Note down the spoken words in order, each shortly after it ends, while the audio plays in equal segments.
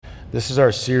This is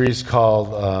our series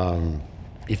called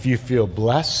If You Feel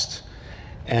Blessed.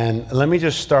 And let me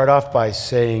just start off by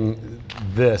saying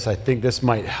this. I think this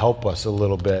might help us a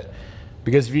little bit.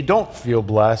 Because if you don't feel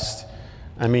blessed,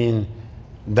 I mean,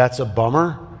 that's a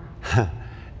bummer.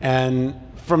 And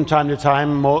from time to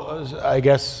time, I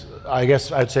guess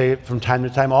I'd say from time to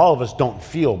time, all of us don't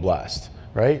feel blessed,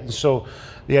 right? And so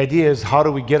the idea is, how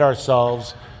do we get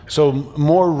ourselves so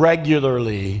more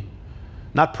regularly,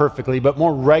 not perfectly, but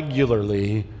more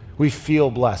regularly, we feel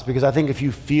blessed? Because I think if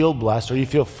you feel blessed or you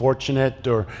feel fortunate,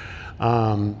 or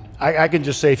I can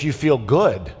just say if you feel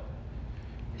good,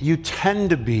 you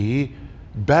tend to be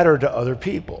better to other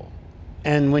people.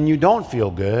 And when you don't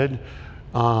feel good,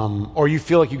 or you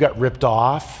feel like you got ripped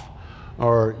off,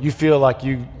 or you feel like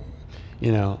you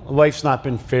know, life's not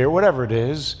been fair, whatever it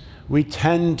is, we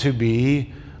tend to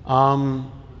be a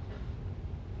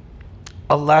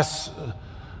less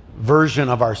version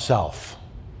of ourself.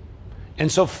 And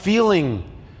so feeling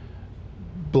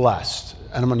blessed,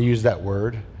 and I'm going to use that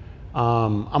word,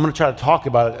 I'm going to try to talk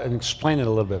about it and explain it a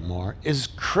little bit more, is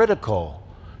critical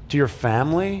to your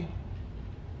family.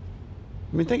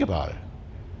 I mean, think about it.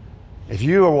 If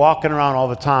you are walking around all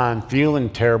the time feeling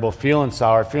terrible, feeling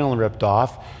sour, feeling ripped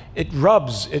off, it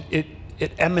rubs, it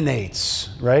emanates,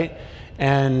 right?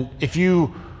 And if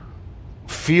you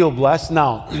feel blessed,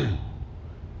 now,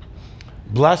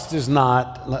 blessed is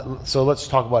not, so let's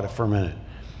talk about it for a minute.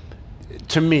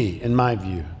 To me, in my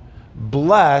view,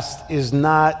 blessed is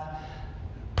not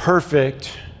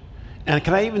perfect. And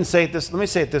can I even say this? Let me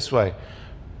say it this way.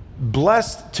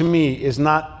 Blessed to me is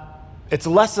not, it's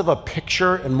less of a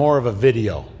picture and more of a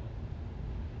video.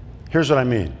 Here's what I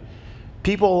mean.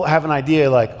 People have an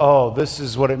idea like, oh, this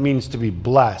is what it means to be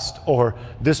blessed, or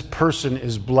this person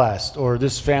is blessed, or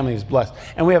this family is blessed.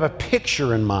 And we have a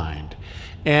picture in mind.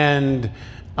 And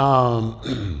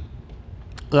I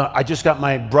just got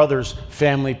my brother's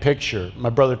family picture,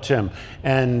 my brother Tim.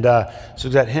 And so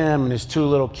we got him and his two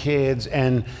little kids,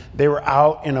 and they were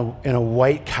out in a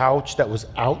white couch that was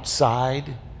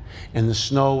outside, and the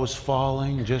snow was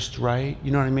falling just right. You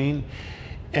know what I mean?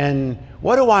 And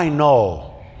what do I know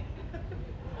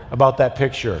about that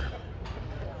picture?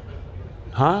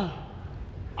 Huh?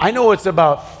 I know it's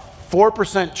about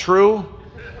 4% true.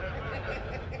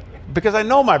 Because I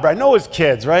know my brother, I know his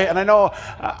kids, right? And I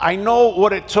know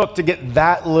what it took to get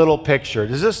that little picture.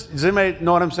 Does anybody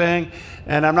know what I'm saying?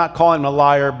 And I'm not calling him a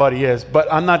liar, but he is.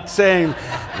 But I'm not saying,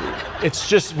 it's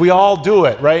just, we all do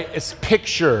it, right? It's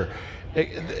picture.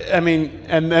 I mean,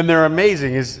 and they're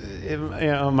amazing. You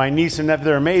know, my niece and nephew,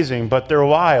 they're amazing, but they're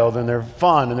wild and they're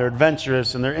fun and they're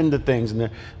adventurous and they're into things,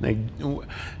 and they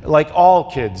like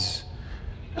all kids.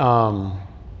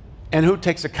 And who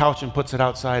takes a couch and puts it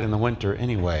outside in the winter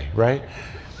anyway, right?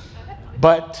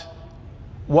 But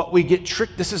what we get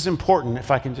tricked, this is important, if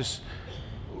I can just,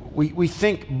 we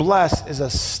think blessed is a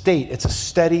state, it's a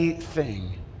steady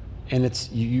thing. And it's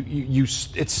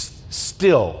it's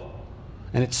still,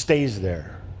 and it stays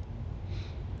there.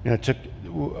 You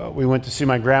know, we went to see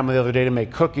my grandma the other day to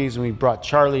make cookies, and we brought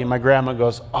Charlie, and my grandma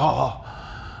goes, oh,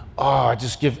 I'd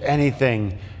just give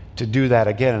anything to do that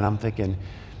again. And I'm thinking,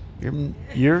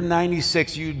 you're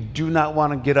 96. You do not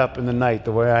want to get up in the night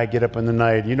the way I get up in the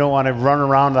night. You don't want to run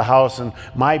around the house, and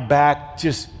my back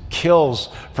just kills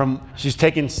from, she's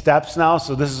taking steps now,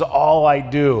 so this is all I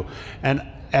do.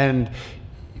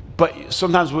 But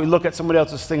sometimes we look at somebody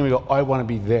else's thing and we go, oh, I want to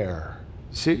be there.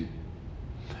 See?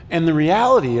 And the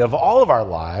reality of all of our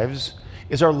lives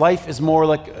is our life is more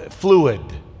like fluid.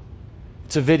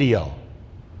 It's a video.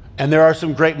 And there are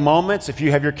some great moments if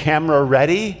you have your camera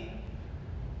ready.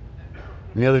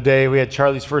 And the other day we had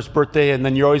Charlie's first birthday, and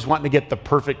then you're always wanting to get the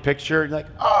perfect picture. You're like,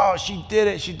 oh, she did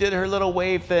it. She did her little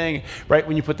wave thing. Right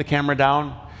when you put the camera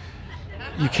down,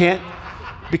 you can't,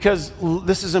 because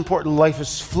this is important. Life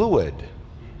is fluid.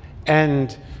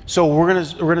 And so we're gonna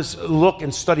look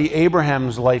and study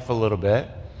Abraham's life a little bit.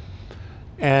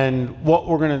 And what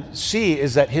we're gonna see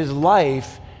is that his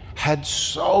life had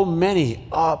so many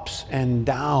ups and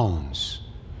downs,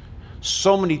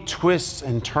 so many twists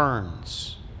and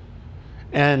turns.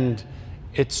 And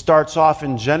it starts off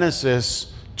in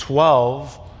Genesis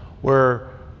 12, where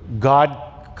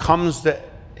God comes to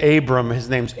Abram, his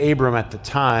name's Abram at the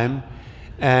time,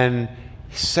 and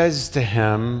says to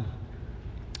him,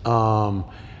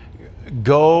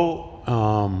 go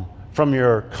from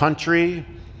your country,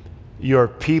 your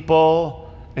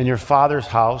people, and your father's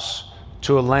house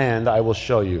to a land I will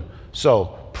show you.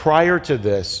 So prior to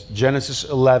this, Genesis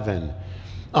 11,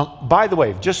 by the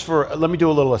way, let me do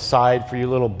a little aside for you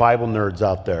little Bible nerds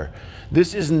out there.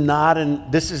 This is not an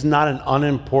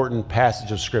unimportant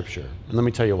passage of Scripture. And let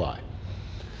me tell you why.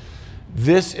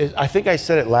 This is, I think I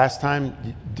said it last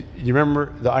time. You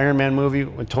remember the Iron Man movie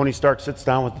when Tony Stark sits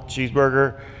down with the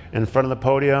cheeseburger in front of the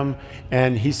podium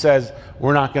and he says,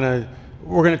 we're going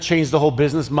to change the whole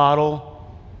business model.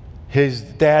 His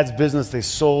dad's business, they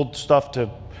sold stuff to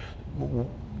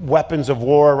weapons of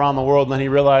war around the world, and then he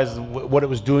realized what it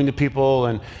was doing to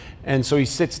people, and so he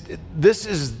sits. This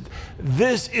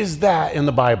is that in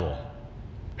the Bible.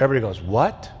 Everybody goes,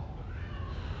 what?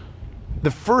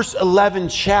 The first 11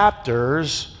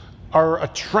 chapters are a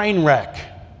train wreck,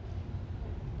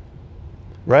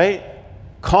 right?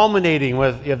 Culminating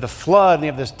with, you have the flood, and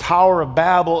you have this Tower of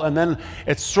Babel, and then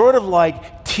it's sort of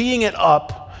like teeing it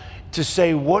up to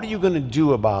say, what are you going to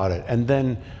do about it? And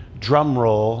then drum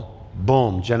roll,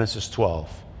 boom, Genesis 12.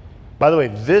 By the way,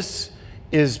 this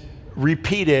is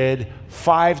repeated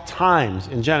 5 times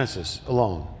in Genesis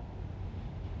alone.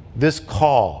 This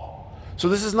call. So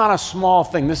this is not a small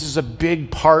thing. This is a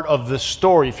big part of the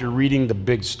story if you're reading the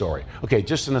big story. Okay,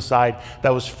 just an aside, that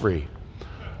was free.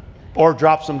 Or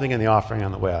drop something in the offering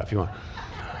on the way out if you want.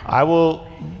 I will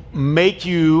make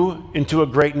you into a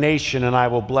great nation and I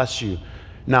will bless you.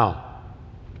 Now,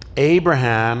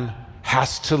 Abraham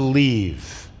has to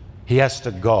leave. He has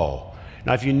to go.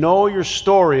 Now, if you know your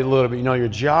story a little bit, you know your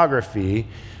geography,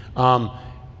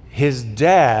 his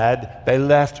dad, they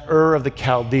left Ur of the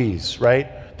Chaldees,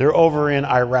 right? They're over in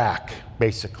Iraq,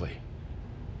 basically.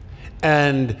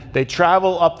 And they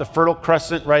travel up the Fertile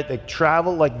Crescent, right? They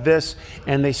travel like this,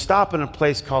 and they stop in a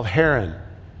place called Haran.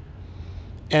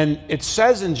 And it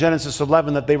says in Genesis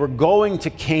 11 that they were going to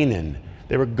Canaan.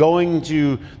 They were going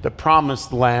to the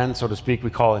promised land, so to speak, we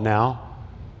call it now.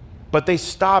 But they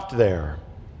stopped there.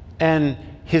 And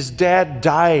his dad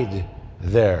died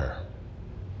there.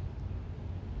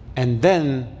 And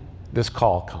then this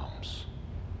call comes.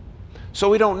 So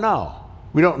we don't know.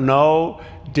 We don't know,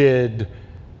 did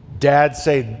dad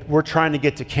say, we're trying to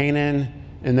get to Canaan,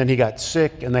 and then he got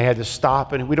sick and they had to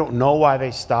stop, and we don't know why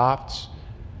they stopped.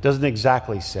 Doesn't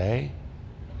exactly say.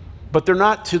 But they're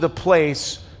not to the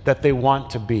place that they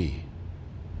want to be.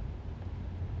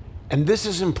 And this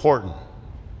is important.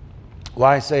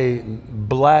 Why I say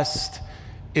blessed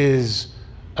is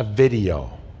a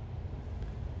video.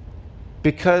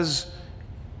 Because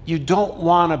you don't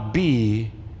want to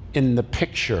be in the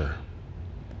picture.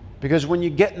 Because when you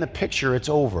get in the picture, it's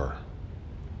over.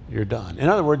 You're done. In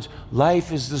other words,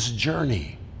 life is this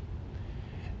journey.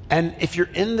 And if you're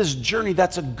in this journey,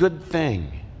 that's a good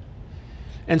thing.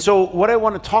 And so what I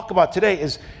want to talk about today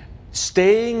is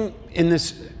staying in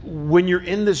this, when you're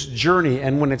in this journey,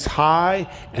 and when it's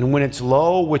high and when it's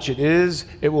low, which it is,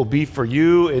 it will be for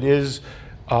you, it is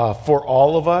for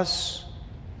all of us.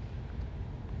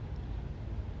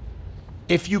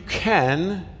 If you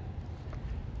can,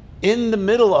 in the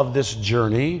middle of this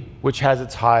journey, which has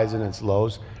its highs and its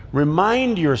lows,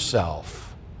 remind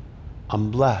yourself,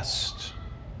 I'm blessed.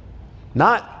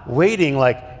 Not waiting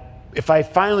like, if I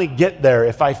finally get there,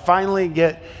 if I finally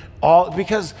get all,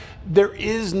 because there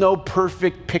is no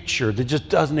perfect picture that just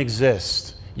doesn't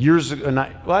exist. Years ago,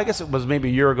 I guess it was maybe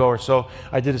a year ago or so,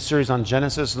 I did a series on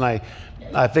Genesis, and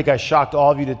I think I shocked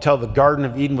all of you to tell the Garden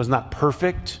of Eden was not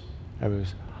perfect.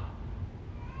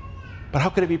 But how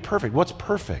could it be perfect? What's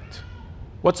perfect?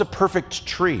 What's a perfect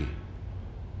tree?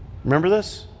 Remember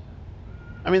this?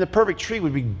 I mean, the perfect tree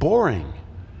would be boring.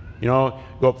 You know,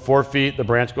 go up 4 feet, the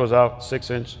branch goes out 6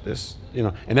 inches, this, you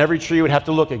know, and every tree would have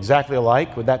to look exactly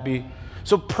alike. Would that be?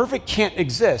 So perfect can't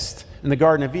exist in the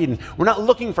Garden of Eden. We're not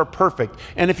looking for perfect.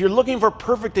 And if you're looking for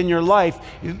perfect in your life,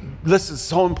 this is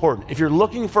so important. If you're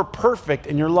looking for perfect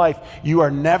in your life, you are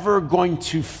never going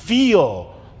to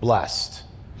feel blessed.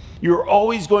 You're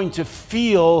always going to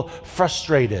feel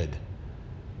frustrated,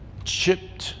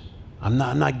 chipped. I'm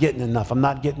not getting enough. I'm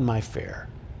not getting my fare.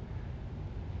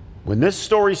 When this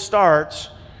story starts,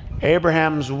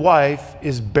 Abraham's wife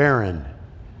is barren.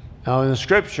 Now, in the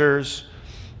scriptures,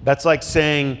 that's like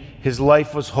saying his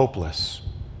life was hopeless.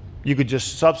 You could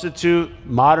just substitute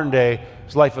modern day,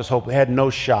 his life was hopeless. He had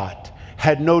no shot,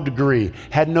 had no degree,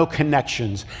 had no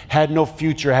connections, had no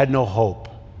future, had no hope.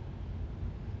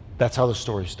 That's how the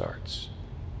story starts.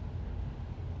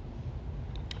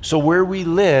 So where we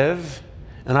live,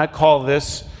 and I call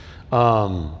this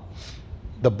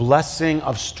the blessing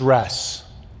of stress.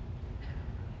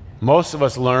 Most of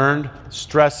us learned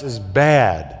stress is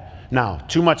bad. Now,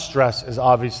 too much stress is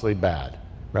obviously bad,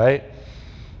 right?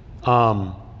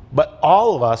 But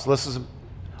all of us, listen,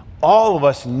 all of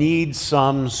us need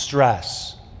some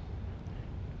stress.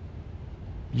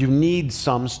 You need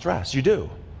some stress. You do.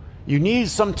 You need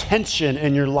some tension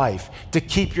in your life to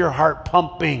keep your heart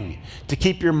pumping, to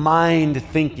keep your mind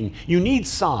thinking. You need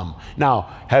some. Now,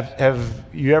 have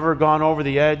you ever gone over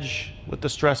the edge with the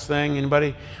stress thing?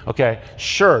 Anybody? Okay,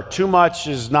 sure, too much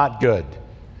is not good.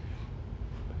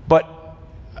 But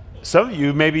some of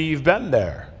you, maybe you've been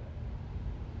there.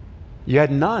 You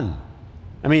had none.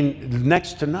 I mean,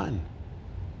 next to none.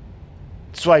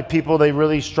 That's why people, they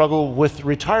really struggle with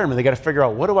retirement. They got to figure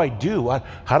out, what do I do?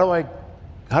 How do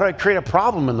I create a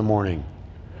problem in the morning?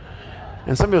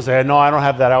 And some people say, no, I don't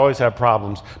have that. I always have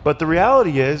problems. But the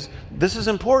reality is, this is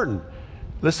important.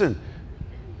 Listen,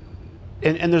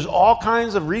 and there's all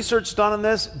kinds of research done on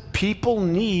this. People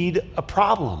need a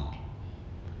problem.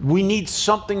 We need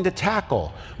something to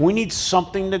tackle. We need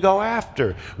something to go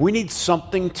after. We need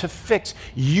something to fix.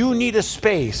 You need a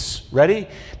space, ready,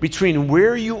 between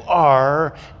where you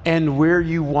are and where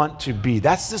you want to be.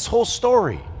 That's this whole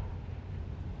story.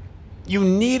 You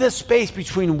need a space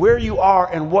between where you are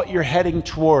and what you're heading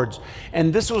towards.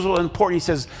 And this was important. He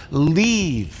says,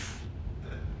 leave.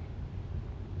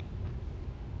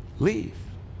 Leave.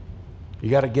 You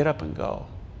got to get up and go.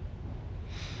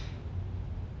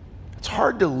 It's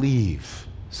hard to leave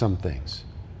some things.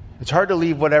 It's hard to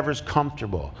leave whatever's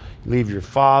comfortable. You leave your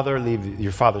father, leave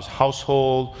your father's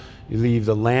household, you leave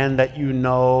the land that you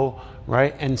know,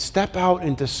 right? And step out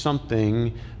into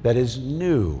something that is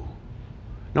new.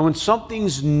 Now, when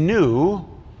something's new,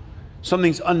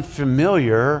 something's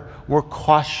unfamiliar, we're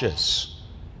cautious.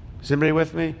 Is anybody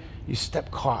with me? You step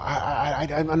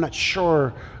I'm not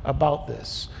sure about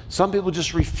this. Some people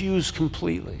just refuse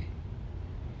completely.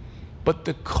 But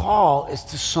the call is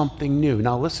to something new.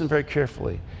 Now listen very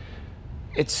carefully.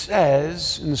 It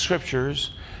says in the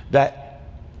scriptures that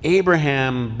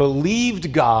Abraham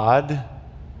believed God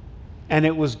and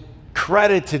it was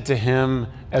credited to him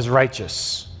as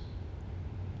righteous.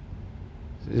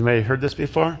 Anybody heard this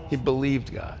before? He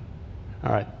believed God.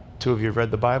 All right, 2 of you have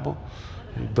read the Bible.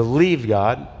 He believed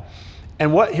God.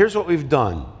 And here's what we've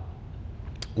done.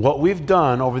 What we've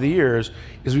done over the years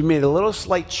is we made a little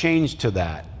slight change to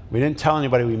that. We didn't tell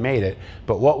anybody we made it,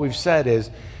 but what we've said is,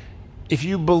 if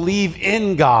you believe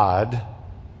in God,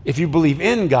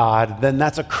 then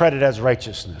that's a credit as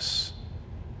righteousness.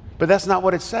 But that's not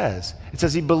what it says. It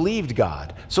says he believed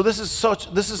God. So this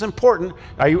is important.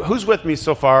 Who's with me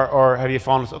so far, or have you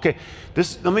fallen asleep? Okay,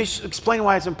 let me explain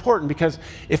why it's important, because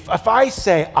if I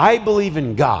say I believe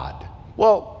in God,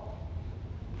 well,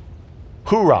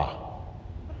 hoorah.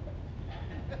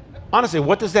 Honestly,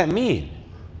 what does that mean?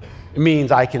 It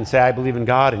means I can say I believe in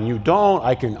God and you don't.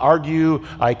 I can argue.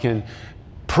 I can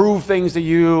prove things to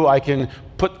you. I can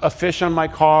put a fish on my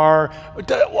car.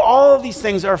 All of these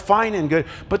things are fine and good,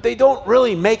 but they don't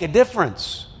really make a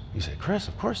difference. You say, Chris,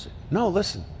 of course. No,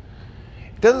 listen.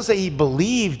 It doesn't say he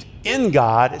believed in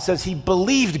God. It says he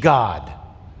believed God.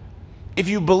 If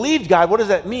you believed God, what does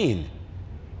that mean?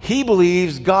 He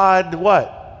believes God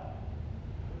what?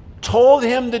 Told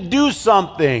him to do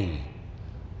something.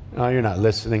 No, you're not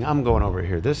listening. I'm going over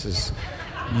here. This is,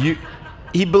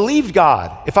 he believed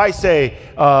God. If I say,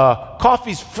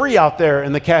 coffee's free out there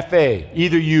in the cafe,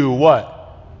 either you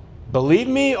what? Believe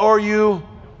me, or you're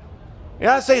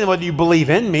not saying whether you believe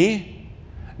in me.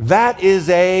 That is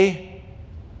a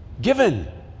given.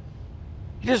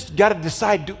 You just got to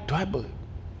decide, do I believe?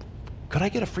 Could I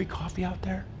get a free coffee out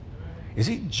there? Is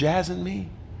he jazzing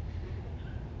me?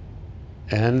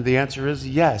 And the answer is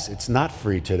yes, it's not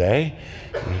free today.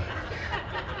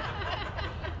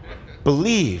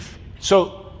 Believe.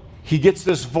 So he gets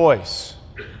this voice,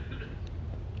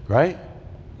 right?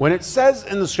 When it says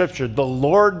in the scripture, the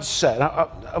Lord said,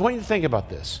 I want you to think about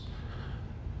this.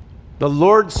 The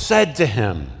Lord said to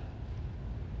him,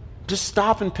 just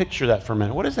stop and picture that for a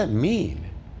minute. What does that mean?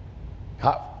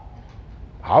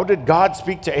 How did God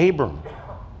speak to Abram?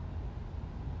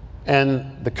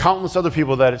 And the countless other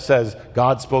people that it says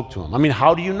God spoke to him. I mean,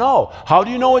 how do you know? How do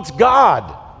you know it's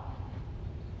God?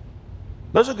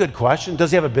 That's a good question. Does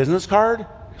he have a business card?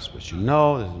 That's what you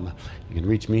know. You can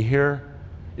reach me here.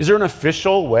 Is there an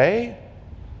official way?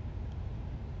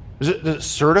 Is it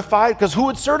certified? Because who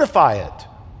would certify it?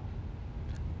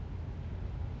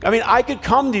 I mean, I could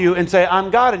come to you and say, I'm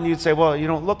God, and you'd say, well, you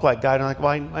don't look like God. And I'm like,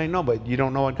 well, I know, but you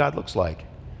don't know what God looks like.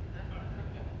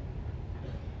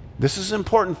 This is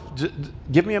important.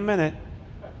 Give me a minute.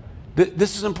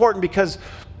 This is important because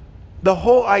the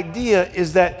whole idea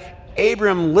is that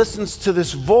Abram listens to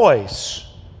this voice.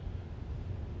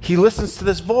 He listens to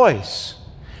this voice.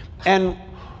 And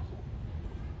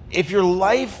if your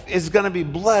life is going to be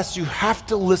blessed, you have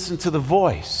to listen to the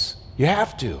voice. You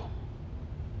have to.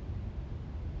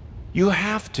 You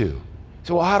have to.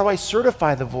 So, well, how do I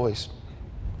certify the voice?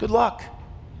 Good luck.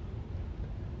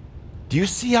 Do you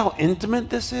see how intimate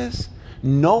this is?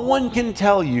 No one can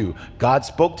tell you God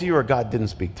spoke to you or God didn't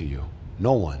speak to you.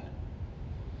 No one.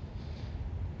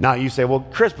 Now you say, well,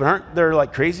 Chris, but aren't there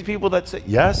like crazy people that say,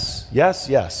 yes, yes,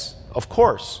 yes, of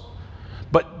course.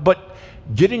 But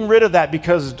getting rid of that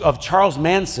because of Charles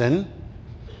Manson,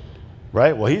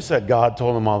 right? Well, he said God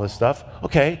told him all this stuff.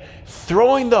 Okay,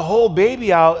 throwing the whole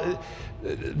baby out,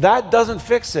 that doesn't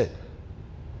fix it.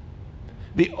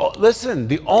 Listen,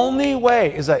 the only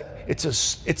way is that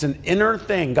it's an inner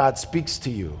thing. God speaks to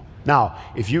you. Now,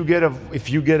 if you get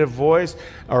a voice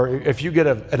or if you get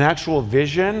an actual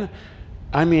vision,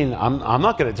 I mean, I'm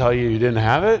not going to tell you didn't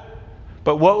have it,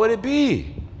 but what would it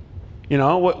be? You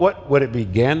know, what would it be?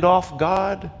 Gandalf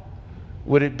God?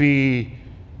 Would it be,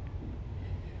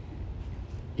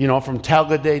 you know, from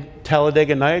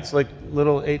Talladega Nights, like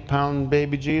little 8-pound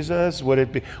baby Jesus? Would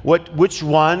it be which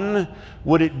one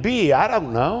would it be? I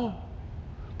don't know.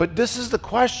 But this is the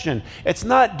question. It's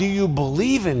not do you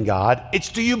believe in God, it's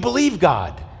do you believe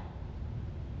God?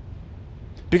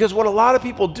 Because what a lot of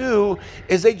people do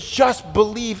is they just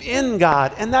believe in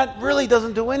God, and that really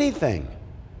doesn't do anything.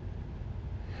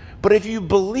 But if you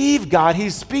believe God, He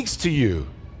speaks to you.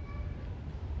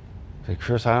 Say,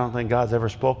 Chris, I don't think God's ever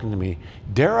spoken to me.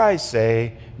 Dare I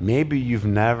say, maybe you've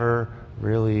never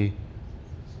really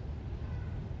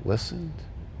listened?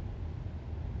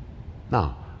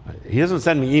 No. He doesn't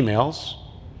send me emails.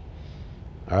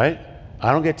 All right?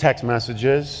 I don't get text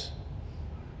messages.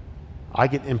 I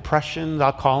get impressions,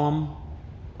 I'll call them.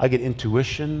 I get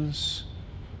intuitions.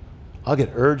 I'll get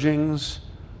urgings.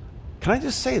 Can I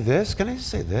just say this? Can I just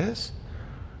say this?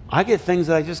 I get things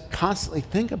that I just constantly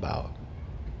think about.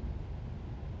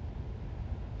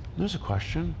 There's a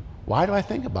question. Why do I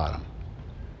think about them?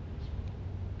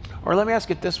 Or let me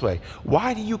ask it this way.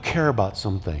 Why do you care about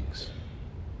some things?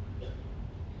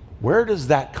 Where does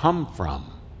that come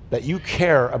from, that you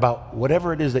care about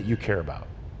whatever it is that you care about?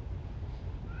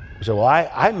 So, well,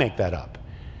 I make that up.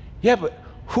 Yeah, but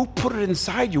who put it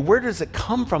inside you? Where does it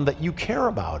come from that you care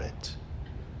about it?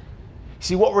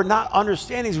 See, what we're not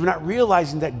understanding is we're not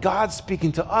realizing that God's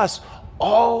speaking to us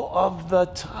all of the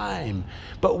time.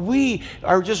 But we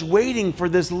are just waiting for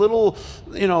this little,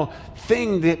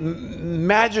 thing, the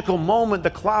magical moment,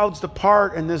 the clouds to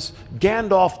part and this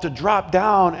Gandalf to drop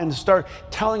down and start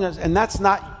telling us. And that's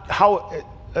not how,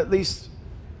 at least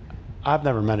I've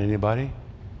never met anybody.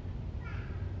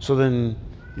 So then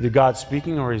either God's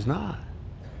speaking or He's not.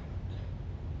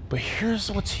 But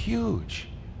here's what's huge.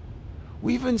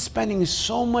 We've been spending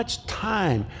so much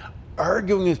time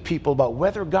arguing with people about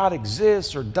whether God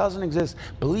exists or doesn't exist,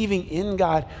 believing in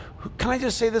God. Can I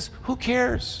just say this? Who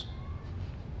cares?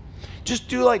 Just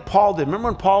do like Paul did. Remember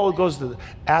when Paul goes to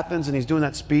Athens and he's doing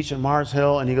that speech at Mars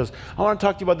Hill and he goes, I want to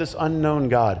talk to you about this unknown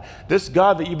God. This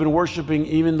God that you've been worshiping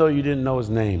even though you didn't know His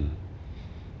name.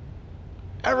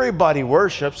 Everybody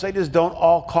worships, they just don't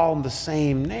all call Him the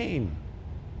same name.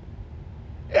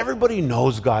 Everybody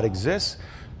knows God exists.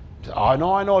 I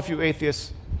know a few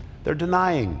atheists, they're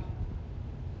denying.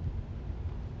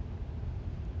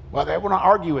 Well, they want to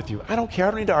argue with you. I don't care.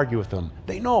 I don't need to argue with them.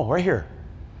 They know right here.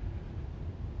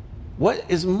 What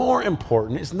is more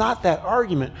important is not that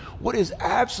argument. What is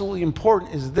absolutely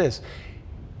important is this.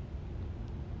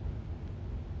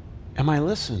 Am I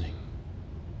listening?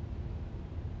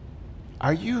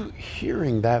 Are you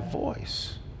hearing that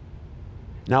voice?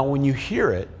 Now, when you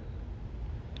hear it,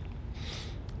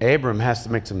 Abram has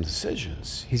to make some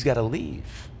decisions. He's got to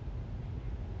leave.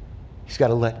 He's got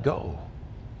to let go.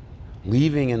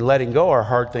 Leaving and letting go are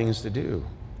hard things to do.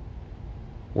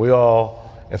 We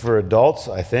all, if we're adults,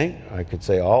 I think, I could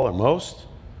say all or most,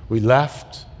 we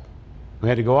left. We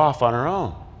had to go off on our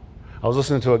own. I was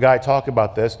listening to a guy talk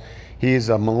about this. He's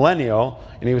a millennial,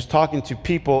 and he was talking to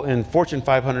people in Fortune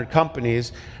 500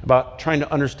 companies about trying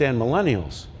to understand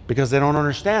millennials because they don't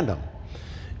understand them.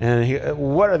 And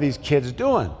what are these kids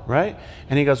doing, right?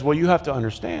 And he goes, well, you have to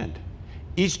understand.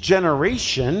 Each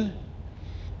generation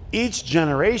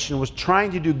was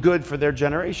trying to do good for their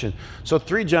generation. So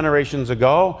 3 generations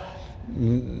ago,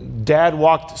 dad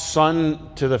walked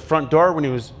son to the front door when he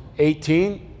was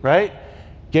 18, right?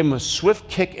 Gave him a swift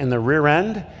kick in the rear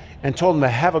end and told him to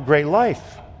have a great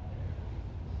life.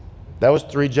 That was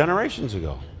 3 generations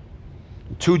ago.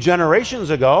 2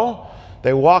 generations ago,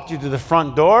 they walked you to the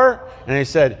front door and they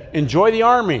said, enjoy the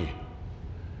army.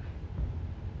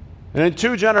 And then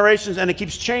 2 generations, and it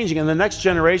keeps changing. And the next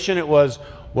generation, it was,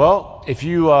 well, if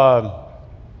you go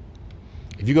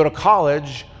to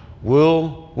college,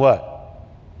 we'll what?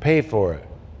 Pay for it.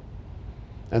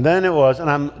 And then it was, and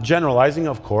I'm generalizing,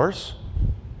 of course,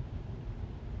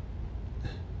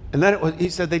 And then he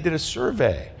said they did a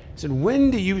survey. He said, when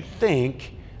do you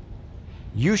think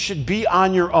you should be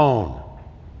on your own?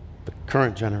 The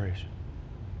current generation.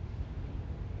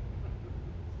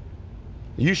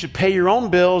 You should pay your own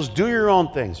bills, do your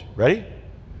own things. Ready?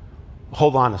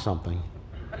 Hold on to something.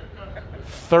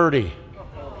 30.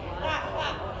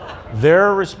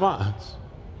 Their response.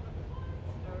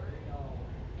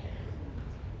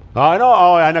 I know.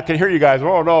 Oh, I can hear you guys.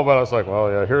 Oh no, but I was like, well,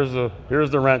 yeah. Here's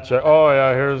the rent check. Oh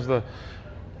yeah,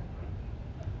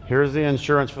 here's the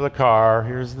insurance for the car.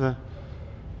 Here's the.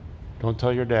 Don't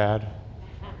tell your dad.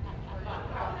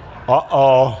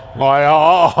 Uh-oh.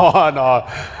 Oh no.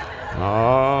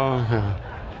 Oh. Yeah.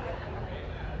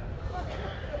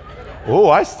 Oh,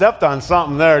 I stepped on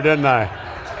something there, didn't I?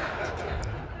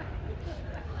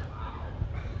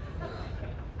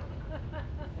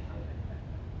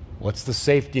 What's the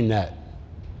safety net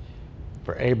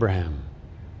for Abraham?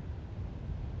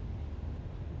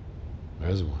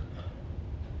 There's one.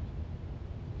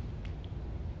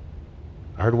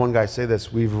 I heard one guy say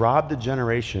this: we've robbed a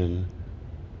generation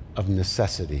of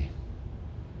necessity.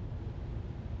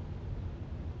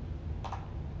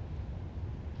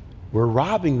 We're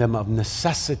robbing them of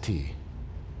necessity.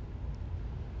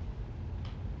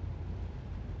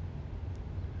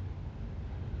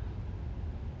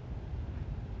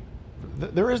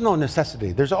 There is no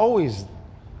necessity. There's always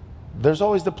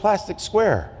the plastic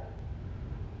square.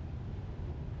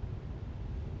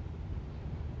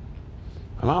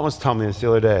 My mom was telling me this the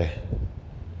other day.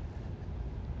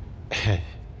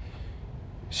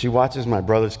 She watches my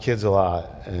brother's kids a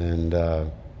lot, and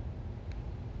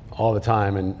all the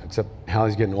time, and except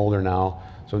Hallie's getting older now,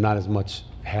 so not as much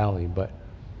Hallie, but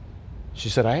she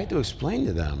said, I had to explain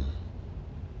to them.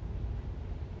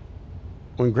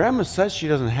 When Grandma says she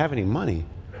doesn't have any money,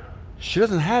 she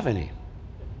doesn't have any.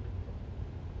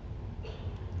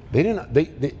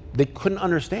 They couldn't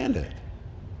understand it.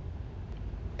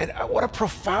 And what a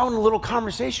profound little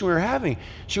conversation we were having.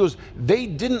 She goes, they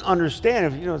didn't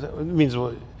understand. It means,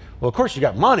 well, of course you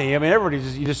got money. I mean, everybody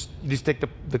you just take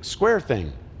the square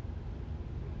thing.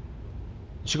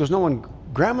 She goes, no, when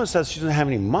Grandma says she doesn't have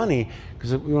any money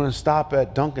because we want to stop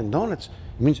at Dunkin' Donuts,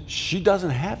 it means she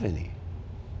doesn't have any.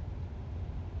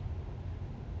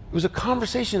 It was a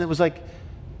conversation that was like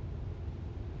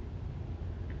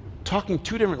talking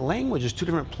two different languages, two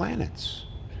different planets.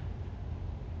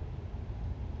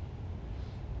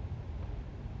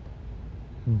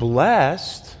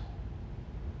 Blessed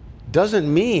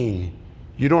doesn't mean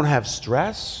you don't have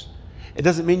stress. It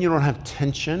doesn't mean you don't have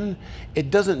tension.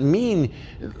 It doesn't mean,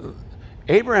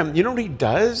 Abraham, you know what he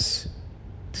does?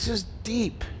 This is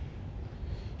deep.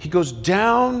 He goes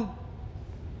down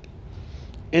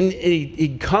and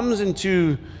he comes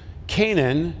into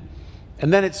Canaan,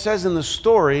 and then it says in the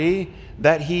story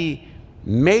that he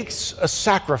makes a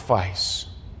sacrifice.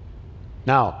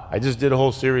 Now, I just did a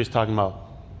whole series talking about,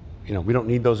 we don't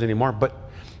need those anymore, but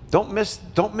don't miss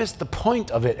the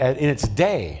point of it in its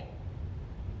day.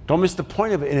 Don't miss the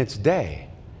point of it in its day.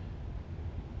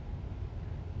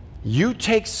 You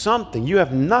take something, you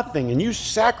have nothing, and you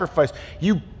sacrifice.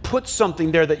 You put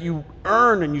something there that you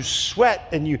earned and you sweat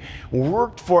and you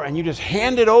worked for, and you just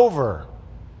hand it over.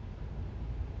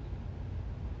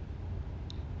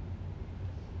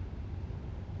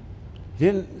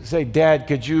 You didn't say, Dad,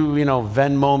 could you,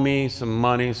 Venmo me some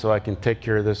money so I can take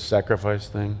care of this sacrifice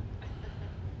thing?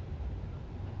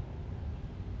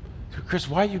 Chris,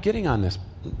 why are you getting on this?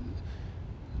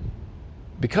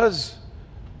 Because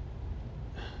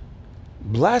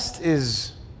blessed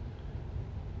is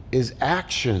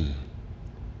action,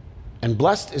 and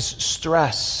blessed is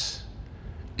stress,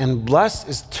 and blessed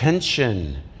is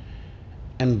tension,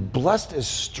 and blessed is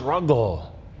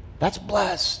struggle. That's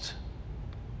blessed.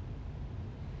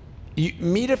 You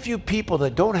meet a few people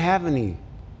that don't have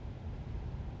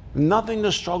nothing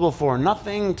to struggle for,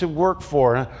 nothing to work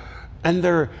for,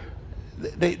 and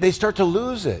they start to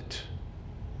lose it.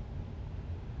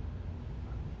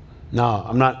 Now,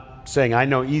 I'm not saying I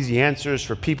know easy answers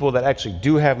for people that actually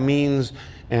do have means,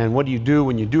 and what do you do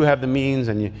when you do have the means,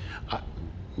 and I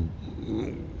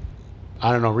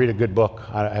don't know, read a good book.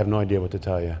 I have no idea what to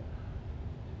tell you.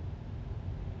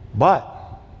 But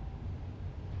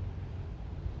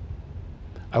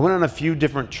I went on a few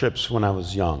different trips when I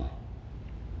was young,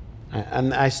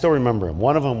 and I still remember them.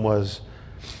 One of them was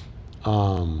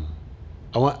I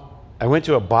went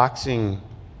to a boxing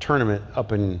tournament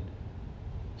up in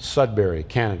Sudbury,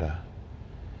 Canada,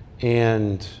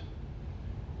 and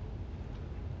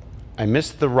I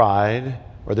missed the ride,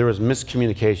 or there was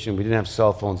miscommunication. We didn't have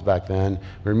cell phones back then.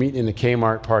 We were meeting in the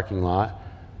Kmart parking lot.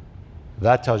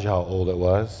 That tells you how old it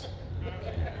was.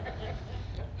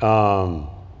 And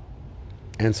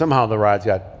somehow the rides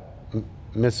got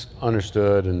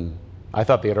misunderstood, and I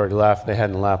thought they had already left. They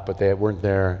hadn't left, but they weren't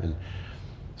there. And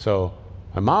so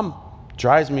my mom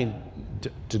drives me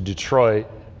to Detroit,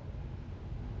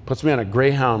 puts me on a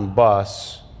Greyhound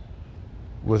bus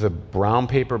with a brown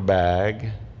paper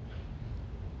bag.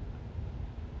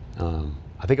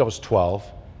 I think I was 12.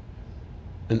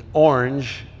 An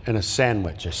orange and a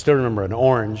sandwich. I still remember an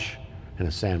orange and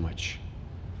a sandwich.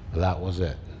 That was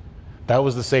it. That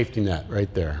was the safety net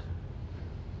right there.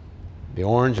 The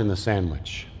orange and the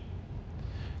sandwich.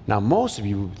 Now, most of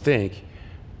you think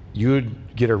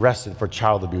you'd get arrested for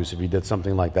child abuse if you did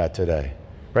something like that today.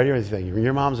 Right? You think,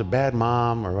 your mom's a bad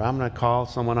mom, or I'm going to call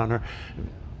someone on her.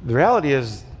 The reality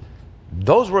is,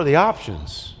 those were the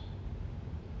options.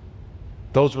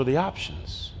 Those were the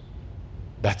options.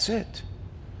 That's it.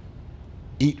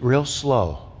 Eat real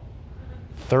slow.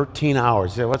 13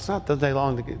 hours. Yeah, well, it's not that day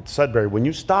long to get Sudbury. When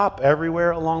you stop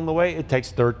everywhere along the way, it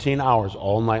takes 13 hours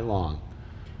all night long.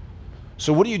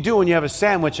 So what do you do when you have a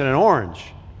sandwich and an orange?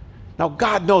 Now,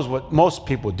 God knows what most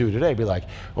people do today. Be like,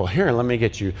 well, here, let me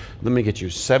get you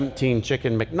 17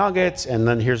 chicken McNuggets, and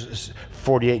then here's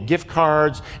 48 gift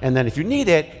cards, and then if you need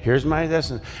it, here's my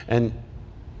this. And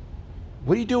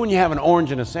what do you do when you have an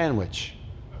orange and a sandwich?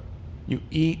 You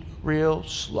eat real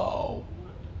slow.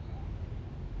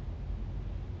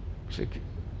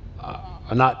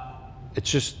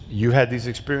 It's just, you had these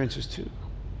experiences too.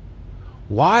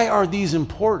 Why are these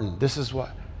important? This is why.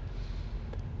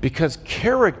 Because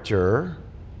character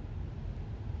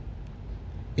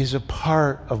is a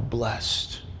part of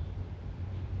blessed.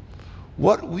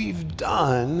 What we've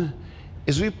done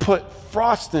is we put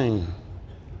frosting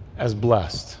as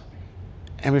blessed,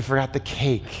 and we forgot the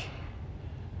cake,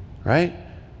 right?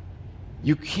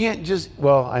 You can't just,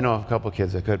 well, I know a couple of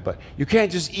kids that could, but you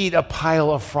can't just eat a pile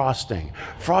of frosting.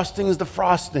 Frosting is the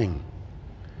frosting.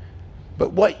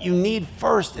 But what you need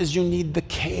first is you need the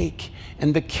cake.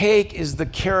 And the cake is the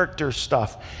character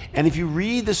stuff. And if you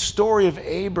read the story of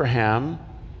Abraham,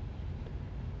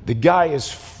 the guy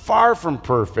is far from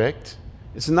perfect.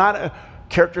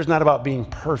 Character is not about being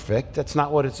perfect. That's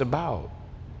not what it's about.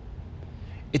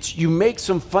 It's you make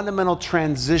some fundamental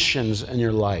transitions in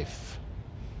your life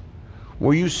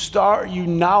where you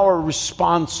now are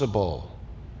responsible.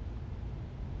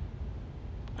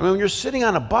 I mean, when you're sitting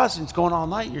on a bus and it's going all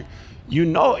night, you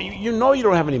know you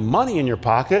don't have any money in your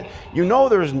pocket. You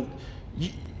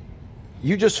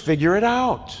just figure it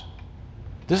out.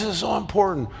 This is so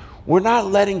important. We're not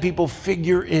letting people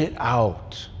figure it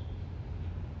out.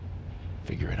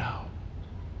 Figure it out.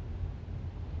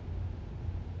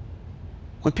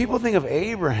 When people think of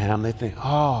Abraham, they think,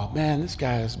 oh man, this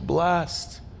guy is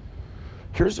blessed.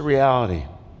 Here's the reality.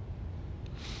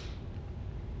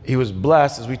 He was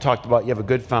blessed, as we talked about, you have a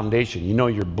good foundation. You know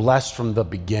you're blessed from the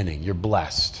beginning. You're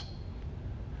blessed.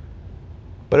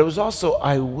 But it was also,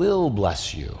 I will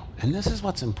bless you. And this is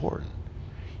what's important.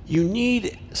 You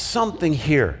need something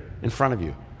here in front of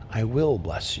you. I will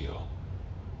bless you.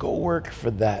 Go work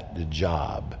for that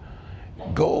job.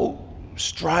 Go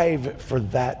strive for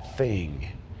that thing.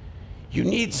 You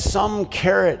need some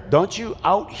carrot, don't you,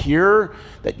 out here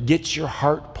that gets your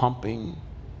heart pumping?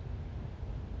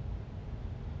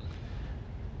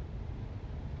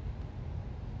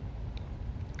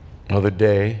 Another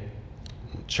day,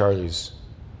 Charlie's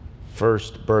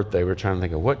first birthday, we're trying to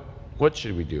think of what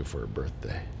should we do for her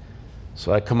birthday?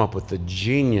 So I come up with the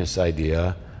genius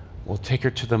idea, we'll take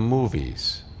her to the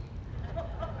movies.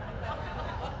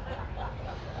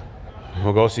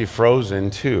 We'll go see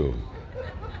Frozen 2.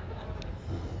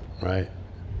 Right?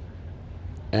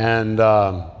 And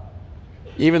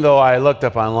even though I looked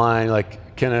up online,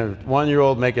 like, can a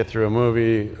 1-year-old make it through a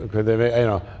movie? Could they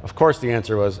of course the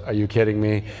answer was, are you kidding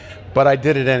me? But I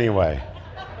did it anyway.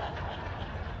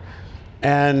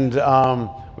 And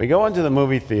we go into the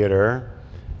movie theater,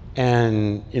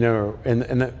 and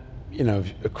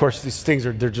of course these things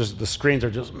the screens are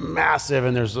just massive,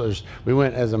 and we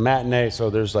went as a matinee,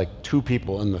 so there's like 2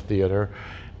 people in the theater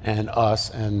and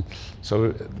us, and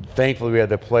so thankfully we had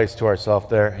the place to ourselves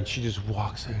there, and she just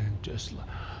walks in and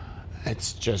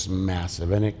it's just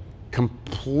massive, and it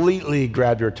completely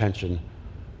grabbed her attention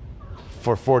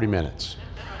for 40 minutes.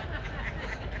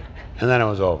 And then it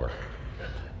was over.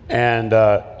 And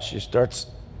she starts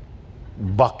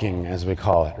bucking, as we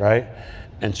call it, right?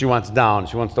 And she wants down,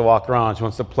 she wants to walk around, she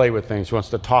wants to play with things, she wants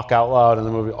to talk out loud in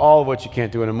the movie, all of what you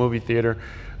can't do in a movie theater.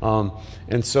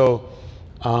 And so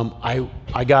I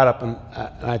got up and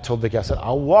I told Vicki, I said,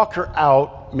 I'll walk her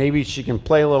out, maybe she can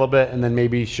play a little bit, and then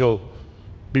maybe she'll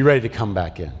be ready to come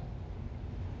back in.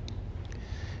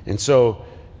 And so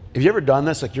Have you ever done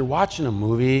this? Like you're watching a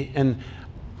movie, and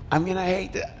I mean, I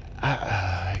hate to,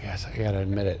 I guess I gotta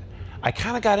admit it. I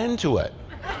kind of got into it.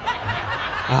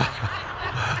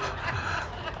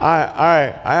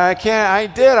 I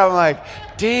did. I'm like,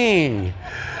 dang.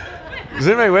 Is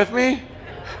anybody with me?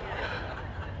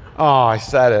 Oh, I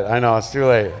said it. I know, it's too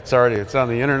late. It's on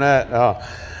the internet. Oh.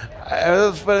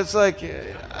 But it's like,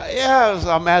 yeah,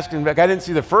 I'm asking Vic. I didn't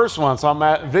see the first one, so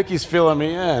Vicky's filling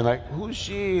me in. Like, who's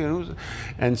she?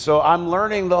 And so I'm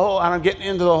learning I'm getting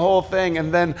into the whole thing,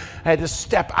 and then I had to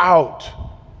step out.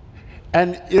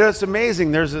 And, it's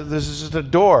amazing. There's just a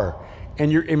door,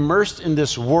 and you're immersed in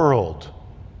this world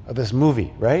of this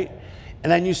movie, right?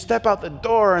 And then you step out the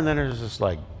door, and then there's just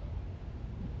like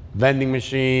vending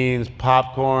machines,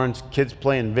 popcorns, kids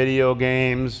playing video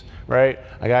games, right?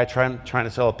 A guy trying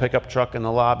to sell a pickup truck in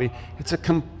the lobby. It's a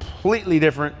completely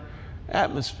different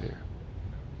atmosphere.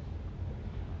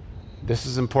 This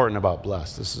is important about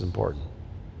blessed. This is important.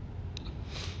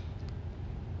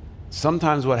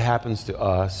 Sometimes what happens to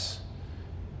us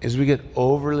is we get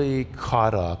overly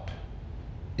caught up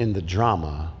in the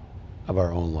drama of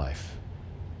our own life.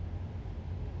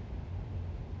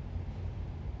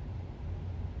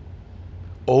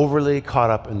 Overly caught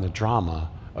up in the drama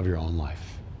of your own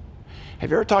life.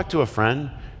 Have you ever talked to a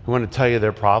friend who wanted to tell you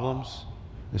their problems?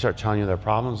 They start telling you their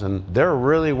problems, and they're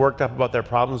really worked up about their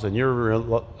problems, and you're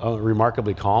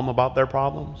remarkably calm about their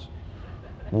problems?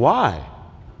 Why?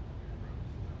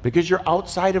 Because you're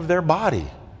outside of their body.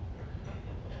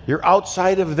 You're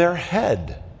outside of their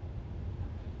head.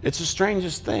 It's the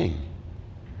strangest thing.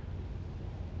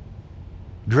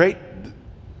 This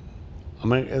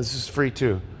is free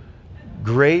too.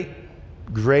 Great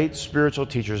spiritual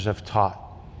teachers have taught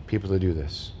people to do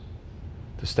this,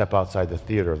 to step outside the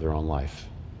theater of their own life.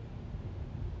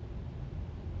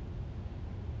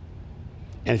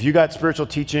 And if you got spiritual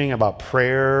teaching about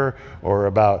prayer or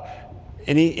about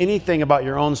anything about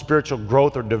your own spiritual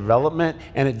growth or development,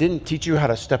 and it didn't teach you how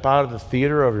to step out of the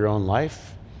theater of your own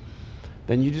life,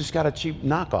 then you just got a cheap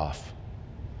knockoff.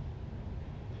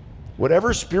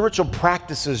 Whatever spiritual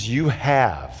practices you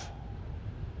have,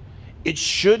 it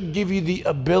should give you the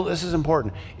ability, this is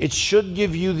important, it should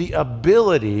give you the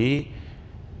ability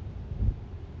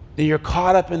that you're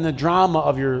caught up in the drama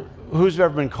of who's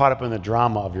ever been caught up in the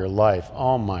drama of your life?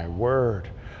 Oh my word.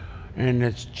 And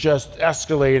it's just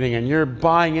escalating, and you're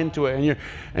buying into it,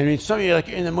 some of you like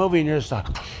in the movie, and you're just like,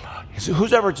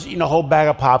 who's ever just eaten a whole bag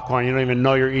of popcorn, you don't even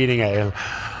know you're eating it?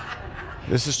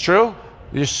 This is true?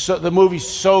 The movie's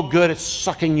so good, it's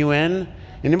sucking you in.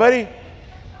 Anybody?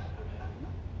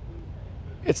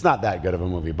 It's not that good of a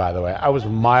movie, by the way. I was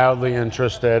mildly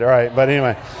interested. All right, but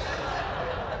anyway.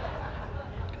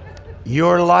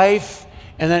 Your life,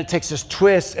 and then it takes this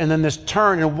twist and then this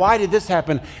turn, and why did this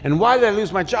happen? And why did I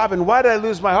lose my job? And why did I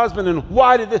lose my husband? And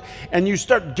why did this? And you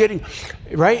start getting,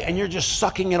 right? And you're just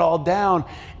sucking it all down.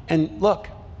 And look,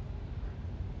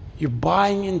 you're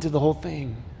buying into the whole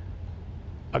thing.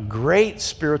 A great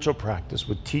spiritual practice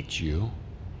would teach you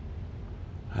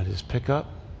how to just pick up,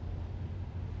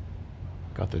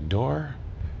 go out the door,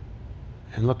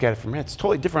 and look at it from here. It's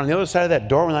totally different. On the other side of that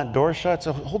door, when that door shuts,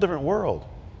 it's a whole different world.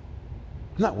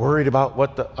 I'm not worried about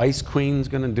what the ice queen's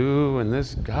going to do, and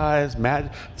this guy's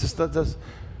mad. Is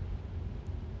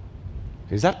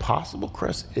that possible,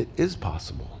 Chris? It is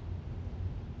possible.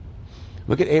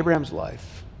 Look at Abraham's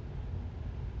life.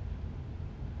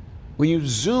 When you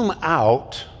zoom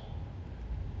out,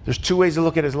 there's two ways to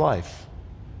look at his life,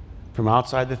 from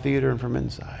outside the theater and from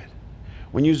inside.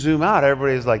 When you zoom out,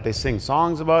 everybody's like, they sing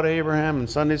songs about Abraham in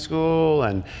Sunday school,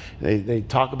 and they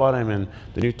talk about him in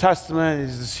the New Testament.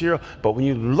 He's this hero. But when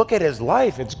you look at his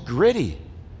life, it's gritty.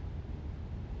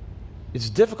 It's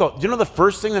difficult. Do you know the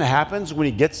first thing that happens when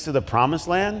he gets to the promised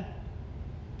land?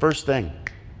 First thing.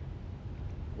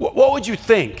 What would you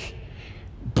think?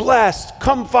 Blessed,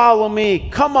 come follow me.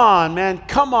 Come on, man,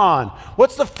 come on.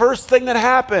 What's the first thing that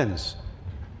happens?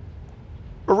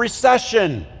 A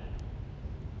recession.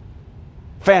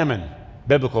 Famine,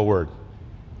 biblical word.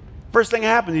 First thing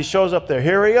happens, he shows up there.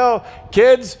 Here we go.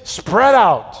 Kids, spread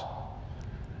out.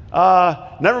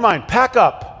 Never mind, pack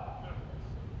up.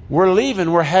 We're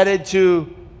leaving. We're headed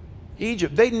to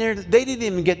Egypt. They didn't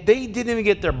even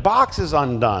get their boxes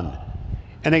undone,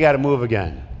 and they got to move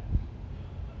again.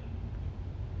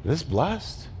 Is this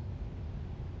blessed?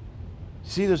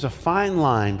 See, there's a fine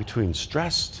line between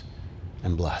stressed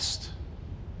and blessed.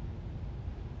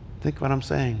 Think what I'm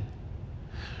saying.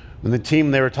 When the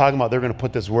team, they were talking about they're going to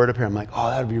put this word up here, I'm like,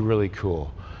 oh, that would be really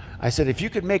cool. I said, if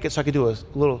you could make it so I could do a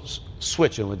little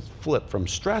switch and it would flip from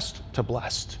stressed to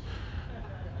blessed.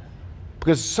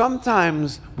 Because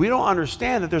sometimes we don't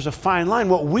understand that there's a fine line.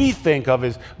 What we think of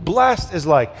as blessed is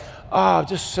like,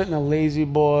 just sitting a lazy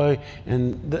boy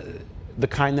and the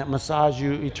kind that massage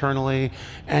you eternally,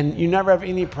 and you never have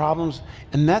any problems.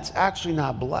 And that's actually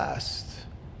not blessed.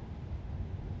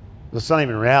 That's not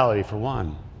even reality, for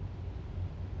one.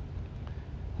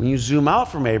 When you zoom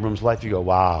out from Abram's life, you go,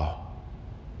 wow,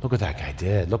 look what that guy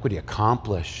did. Look what he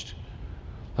accomplished.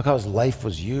 Look how his life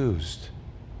was used.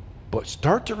 But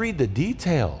start to read the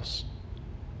details.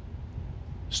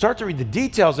 Start to read the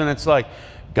details, and it's like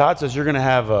God says you're going to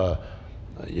have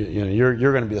you're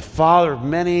going to be the father of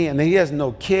many, and then he has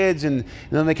no kids, and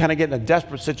then they kind of get in a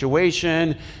desperate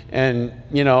situation, and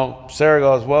Sarah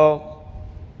goes, well,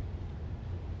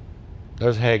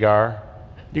 there's Hagar.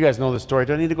 You guys know the story.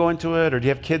 Do I need to go into it, or do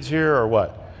you have kids here, or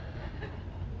what?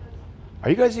 Are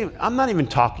you guys even? I'm not even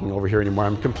talking over here anymore.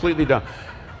 I'm completely done.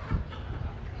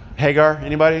 Hagar,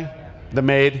 anybody? The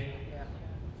maid?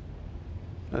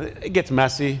 It gets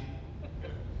messy.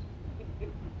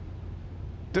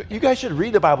 You guys should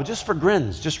read the Bible just for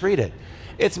grins. Just read it.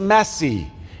 It's messy.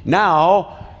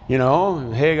 Now,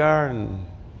 Hagar and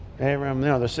Abraham,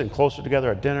 they're sitting closer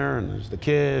together at dinner, and there's the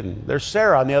kid, and there's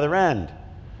Sarah on the other end.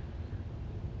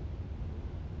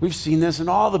 We've seen this in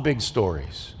all the big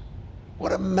stories.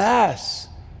 What a mess.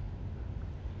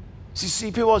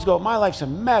 See, people always go, my life's a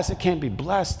mess. It can't be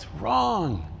blessed.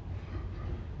 Wrong.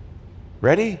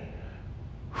 Ready?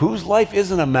 Whose life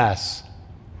isn't a mess?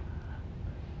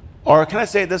 Or can I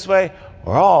say it this way?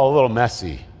 We're all a little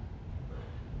messy.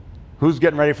 Who's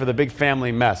getting ready for the big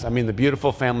family mess? I mean, the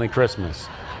beautiful family Christmas.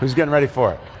 Who's getting ready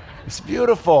for it? It's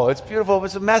beautiful. It's beautiful, but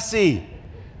it's messy.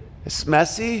 It's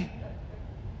messy.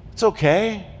 It's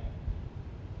okay.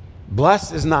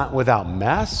 Blessed is not without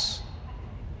mess.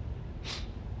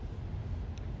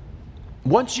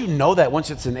 Once you know that,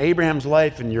 once it's in Abraham's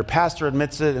life and your pastor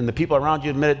admits it and the people around you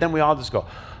admit it, then we all just go,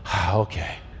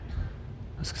 okay,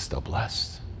 that's still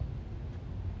blessed.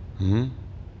 All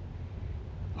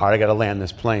right, I got to land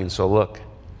this plane, so look.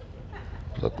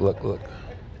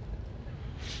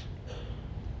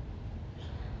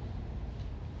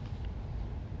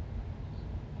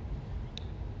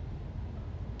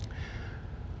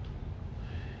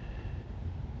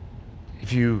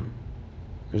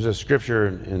 There's a scripture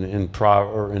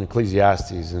in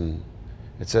Ecclesiastes, and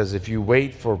it says, if you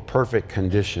wait for perfect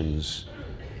conditions,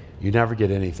 you never get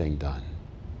anything done.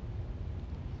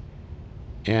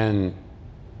 And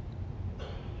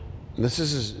this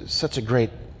is such a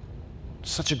great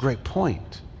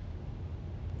point.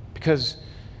 Because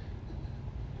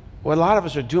what a lot of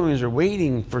us are doing is we're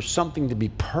waiting for something to be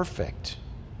perfect.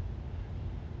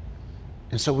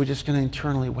 And so we're just going to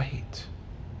eternally wait.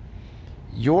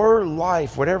 Your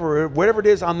life, whatever it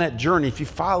is on that journey, if you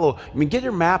follow, get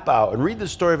your map out and read the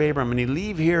story of Abraham, and he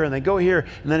leave here and they go here,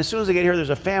 and then as soon as they get here, there's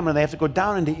a famine, and they have to go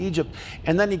down into Egypt,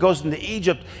 and then he goes into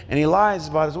Egypt and he lies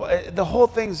about his wife. The whole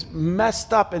thing's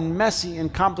messed up and messy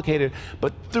and complicated,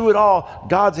 but through it all,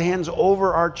 God's hand's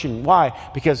overarching. Why?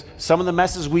 Because some of the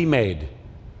messes we made.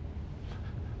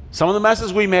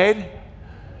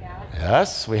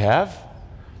 Yes, we have.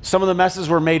 Some of the messes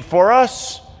were made for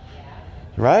us,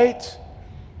 right?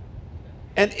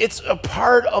 And it's a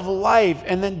part of life,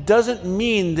 and then doesn't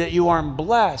mean that you aren't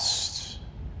blessed.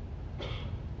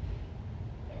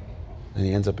 And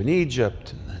he ends up in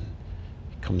Egypt, and then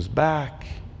he comes back.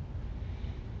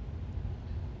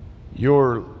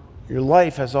 Your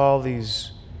life has all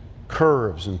these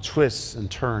curves and twists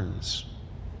and turns.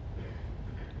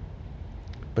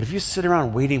 But if you sit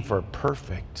around waiting for it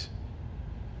perfect,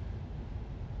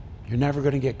 you're never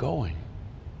going to get going.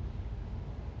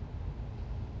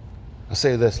 I'll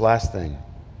say this last thing.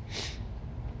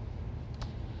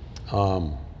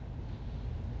 The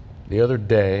other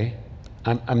day,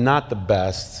 I'm not the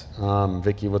best,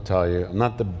 Vicki will tell you, I'm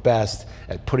not the best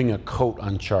at putting a coat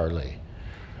on Charlie.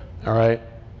 All right?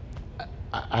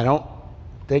 I don't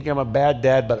think I'm a bad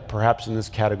dad, but perhaps in this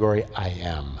category I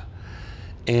am.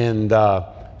 And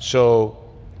so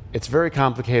it's very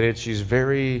complicated. She's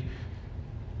very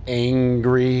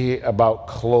angry about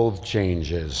clothes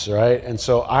changes, right? And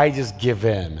so I just give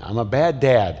in. I'm a bad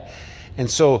dad. And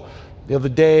so the other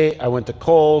day I went to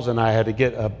Kohl's and I had to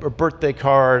get a birthday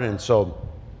card, and so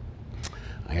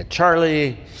I had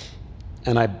Charlie,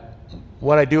 and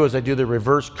what I do is I do the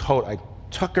reverse coat. I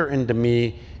tuck her into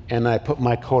me and I put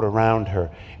my coat around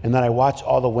her, and then I watch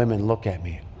all the women look at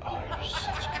me. Oh, you're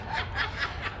such a...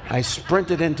 I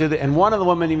sprinted into and one of the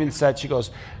women even said, she goes,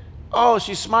 oh,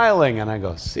 she's smiling. And I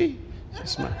go, see, she's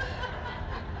smiling.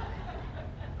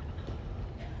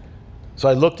 So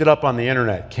I looked it up on the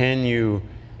internet. Can you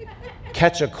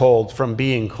catch a cold from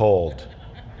being cold?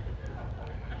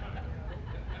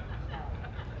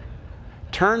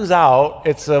 turns out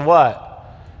it's a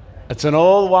what? It's an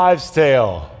old wives'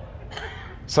 tale.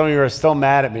 Some of you are still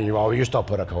mad at me. You still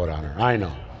put a coat on her. I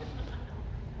know.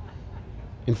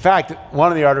 In fact,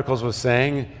 one of the articles was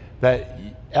saying that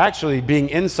actually being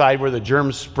inside where the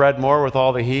germs spread more with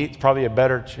all the heat is probably a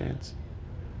better chance.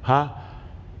 Huh?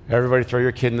 Everybody throw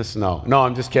your kid in the snow. No,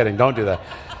 I'm just kidding. Don't do that.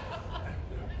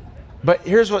 But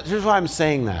here's why I'm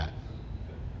saying that.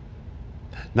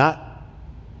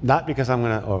 Not because I'm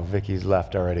going to, oh, Vicky's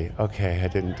left already. Okay, I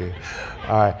didn't do.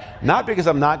 All right. Not because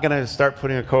I'm not going to start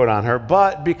putting a coat on her,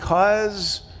 but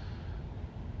because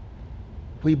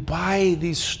we buy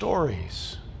these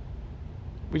stories.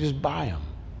 We just buy them.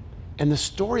 And the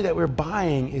story that we're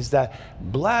buying is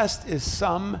that blessed is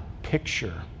some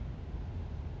picture,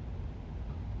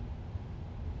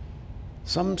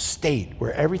 some state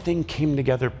where everything came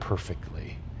together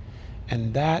perfectly.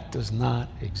 And that does not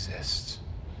exist.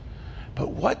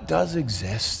 But what does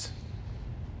exist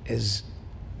is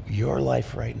your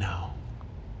life right now.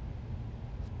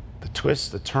 The twists,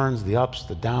 the turns, the ups,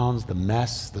 the downs, the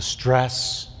mess, the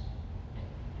stress.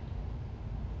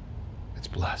 It's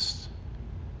blessed.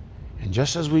 And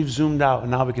just as we've zoomed out, and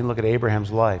now we can look at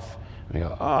Abraham's life, and we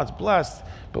go, oh, it's blessed.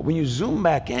 But when you zoom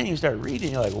back in, you start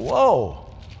reading, you're like, whoa,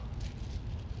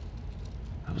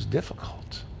 that was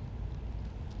difficult.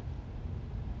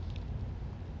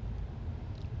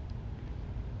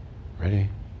 Ready?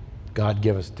 God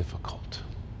give us difficult.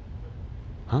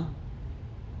 Huh?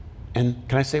 And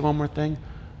can I say one more thing?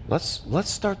 Let's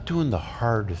start doing the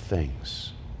hard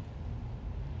things.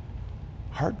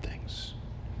 Hard things.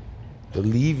 The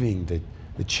leaving,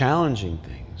 the challenging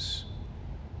things.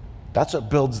 That's what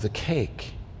builds the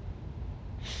cake.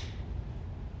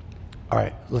 All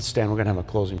right, let's stand. We're going to have a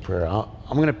closing prayer.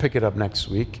 I'm going to pick it up next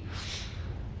week.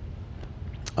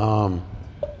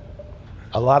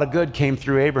 A lot of good came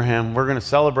through Abraham. We're going to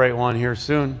celebrate one here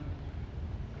soon,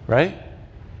 right?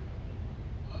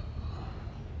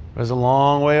 It was a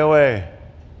long way away.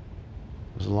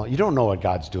 You don't know what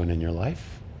God's doing in your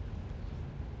life.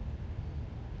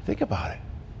 Think about it.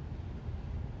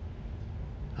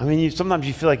 I mean, sometimes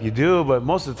you feel like you do, but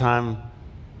most of the time,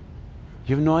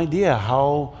 you have no idea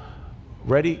how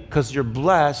ready, because you're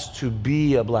blessed to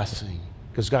be a blessing,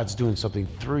 because God's doing something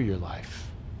through your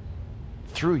life,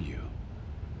 through you.